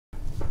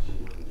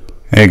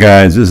Hey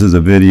guys, this is a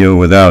video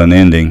without an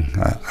ending.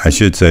 I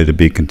should say to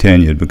be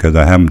continued because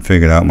I haven't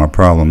figured out my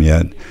problem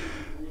yet.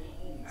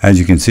 As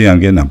you can see,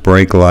 I'm getting a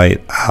brake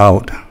light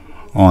out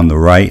on the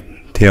right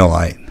tail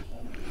light.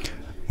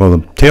 Well,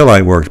 the tail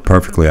light works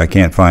perfectly. I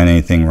can't find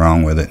anything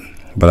wrong with it,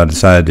 but I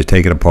decided to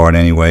take it apart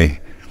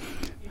anyway,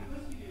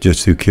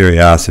 just through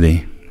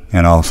curiosity,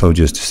 and also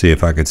just to see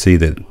if I could see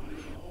that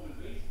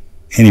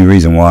any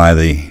reason why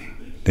the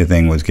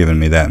thing was giving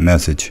me that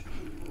message.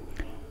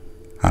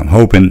 I'm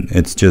hoping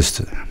it's just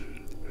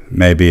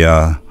maybe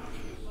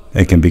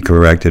it can be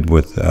corrected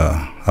with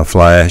a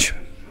flash,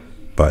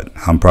 but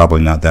I'm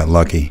probably not that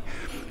lucky.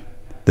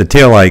 The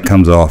tail light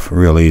comes off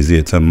real easy.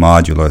 It's a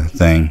modular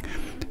thing.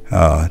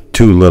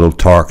 Two little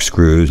Torx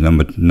screws,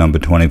 number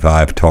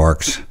 25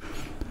 Torx,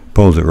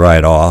 pulls it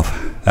right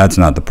off. That's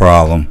not the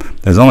problem.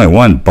 There's only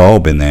one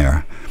bulb in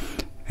there,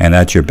 and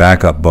that's your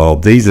backup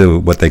bulb. These are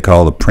what they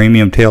call the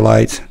premium tail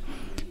lights,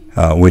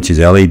 which is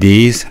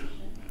LEDs.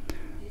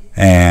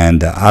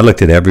 And I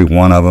looked at every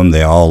one of them.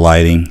 They're all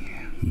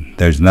lighting.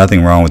 There's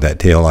nothing wrong with that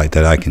tail light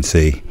that I can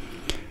see.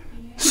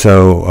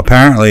 So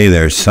apparently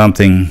there's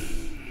something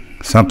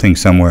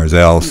somewhere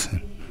else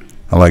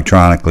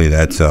electronically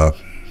that's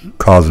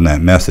causing that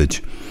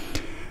message.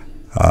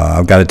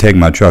 I've got to take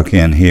my truck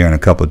in here in a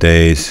couple of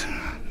days.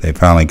 They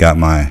finally got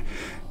my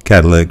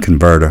catalytic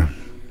converter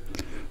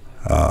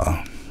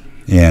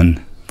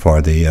in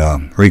for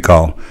the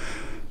recall.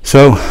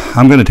 So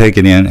I'm going to take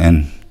it in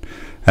and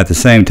at the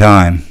same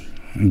time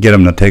get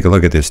them to take a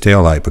look at this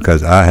tail light,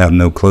 because I have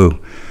no clue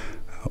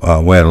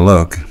where to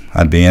look.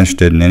 I'd be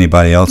interested in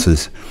anybody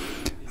else's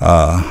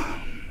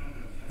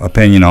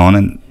opinion on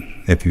it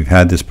if you've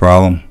had this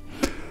problem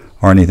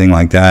or anything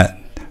like that.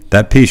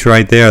 That piece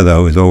right there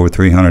though is over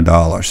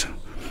 $300,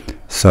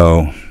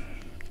 so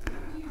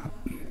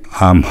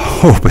I'm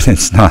hoping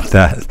it's not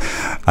that.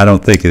 I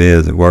don't think it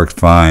is. It works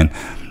fine.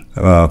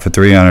 For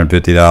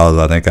 $350,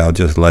 I think I'll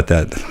just let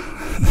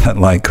that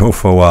light go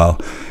for a while.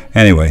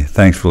 Anyway,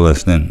 thanks for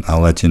listening. I'll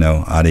let you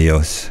know.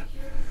 Adios.